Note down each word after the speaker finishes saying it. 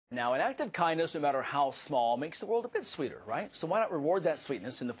Now, an act of kindness, no matter how small, makes the world a bit sweeter, right? So why not reward that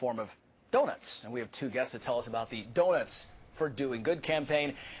sweetness in the form of donuts? And we have two guests to tell us about the Donuts for Doing Good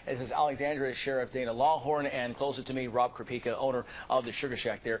campaign. This is Alexandria Sheriff Dana Lawhorne, and closer to me, Rob Krupicka, owner of the Sugar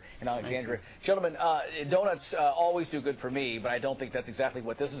Shack there in Alexandria. Gentlemen, donuts always do good for me, but I don't think that's exactly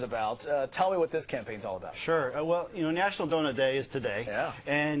what this is about. Tell me what this campaign's all about. Sure. Well, you know, National Donut Day is today,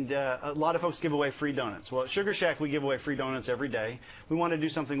 and a lot of folks give away free donuts. Well, at Sugar Shack, we give away free donuts every day. We want to do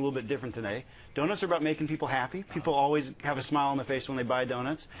something a little bit different today. Donuts are about making people happy. People always have a smile on their face when they buy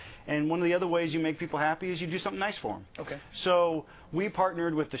donuts. And one of the other ways you make people happy is you do something nice for them. Okay. So we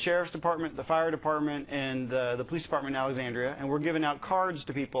partnered with the Sheriff's Department, the Fire Department, and the Police Department in Alexandria, and we're giving out cards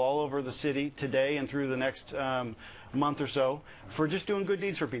to people all over the city today and through the next month or so for just doing good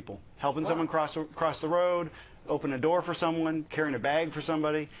deeds for people. Helping someone cross the road, open a door for someone, carrying a bag for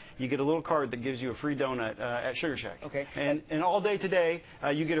somebody. You get a little card that gives you a free donut at Sugar Shack. Okay. And all day today,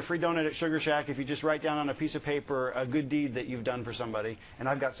 you get a free donut at Sugar Shack if you just write down on a piece of paper a good deed that you've done for somebody. And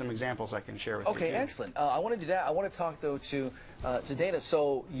I've got some examples I can share with you. Okay, excellent. I want to do that. I want to talk, though, to Dana.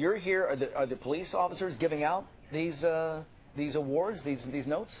 So you're here. Are the police officers giving out these awards, these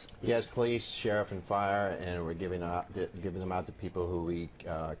notes? Yes, police, sheriff, and fire, and we're giving them out to people who we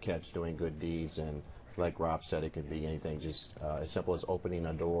catch doing good deeds. And like Rob said, it could be anything, just as simple as opening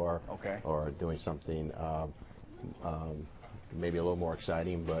a door, or doing something maybe a little more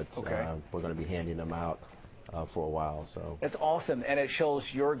exciting. But we're going to be handing them out for a while. So that's awesome, and it shows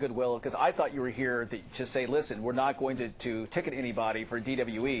your goodwill, because I thought you were here to say, listen, we're not going to ticket anybody for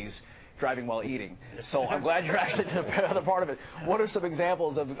DWEs. Driving while eating. So I'm glad you're actually the other part of it. What are some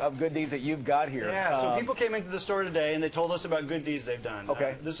examples of good deeds that you've got here? Yeah, so people came into the store today and they told us about good deeds they've done.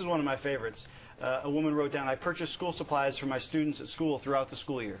 Okay. This is one of my favorites. A woman wrote down, I purchased school supplies for my students at school throughout the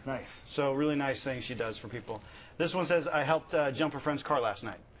school year. Nice. So really nice thing she does for people. This one says, I helped jump a friend's car last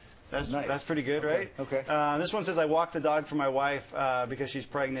night. That's nice. That's pretty good, right? Okay. This one says, I walked the dog for my wife because she's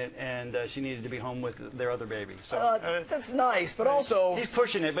pregnant and she needed to be home with their other baby. So that's nice, but also he's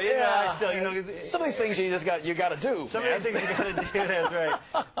pushing it. But I still, you know, some of these things you got to do. Some of these things you got to do. That's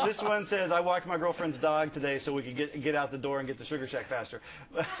right. This one says, I walked my girlfriend's dog today so we could get out the door and get to Sugar Shack faster.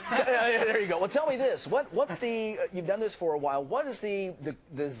 There you go. Well, tell me this. What's the? You've done this for a while. What is the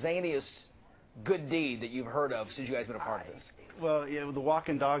zaniest good deed that you've heard of since you guys have been a part of this? Well, yeah, the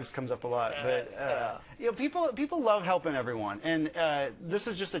walking dogs comes up a lot, but you know, people love helping everyone, and this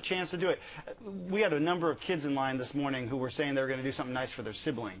is just a chance to do it. We had a number of kids in line this morning who were saying they were going to do something nice for their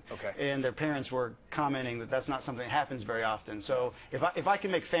sibling, and their parents were commenting that that's not something that happens very often. So if I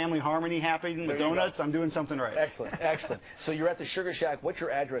can make family harmony happen with donuts, I'm doing something right. Excellent, excellent. So you're at the Sugar Shack. What's your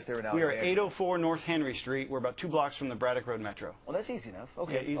address there in Alexandria? We are at 804 North Henry Street. We're about 2 blocks from the Braddock Road Metro. Well, that's easy enough.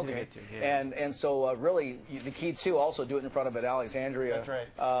 Okay, yeah, easy to get to. Yeah. And so really the key too, also do it in front of an Alexandria. That's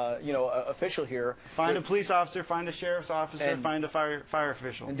right. You know, official here. Find a police officer, find a sheriff's officer, find a fire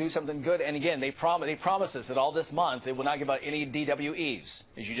official, and do something good. And again, they promise us that all this month they will not give out any DWEs,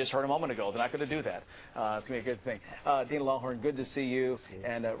 as you just heard a moment ago. They're not going to do that. It's going to be a good thing. Dana Lawhorne, good to see you,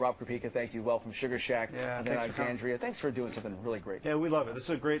 and Rob Krupicka, thank you. Well from Sugar Shack and then Alexandria. Thanks for doing something really great. Yeah, we love it. This is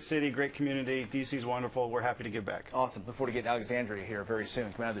a great city, great community. DC is wonderful. We're happy to give back. Awesome. Look forward to getting Alexandria here very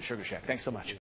soon. Come out of the Sugar Shack. Thanks so much.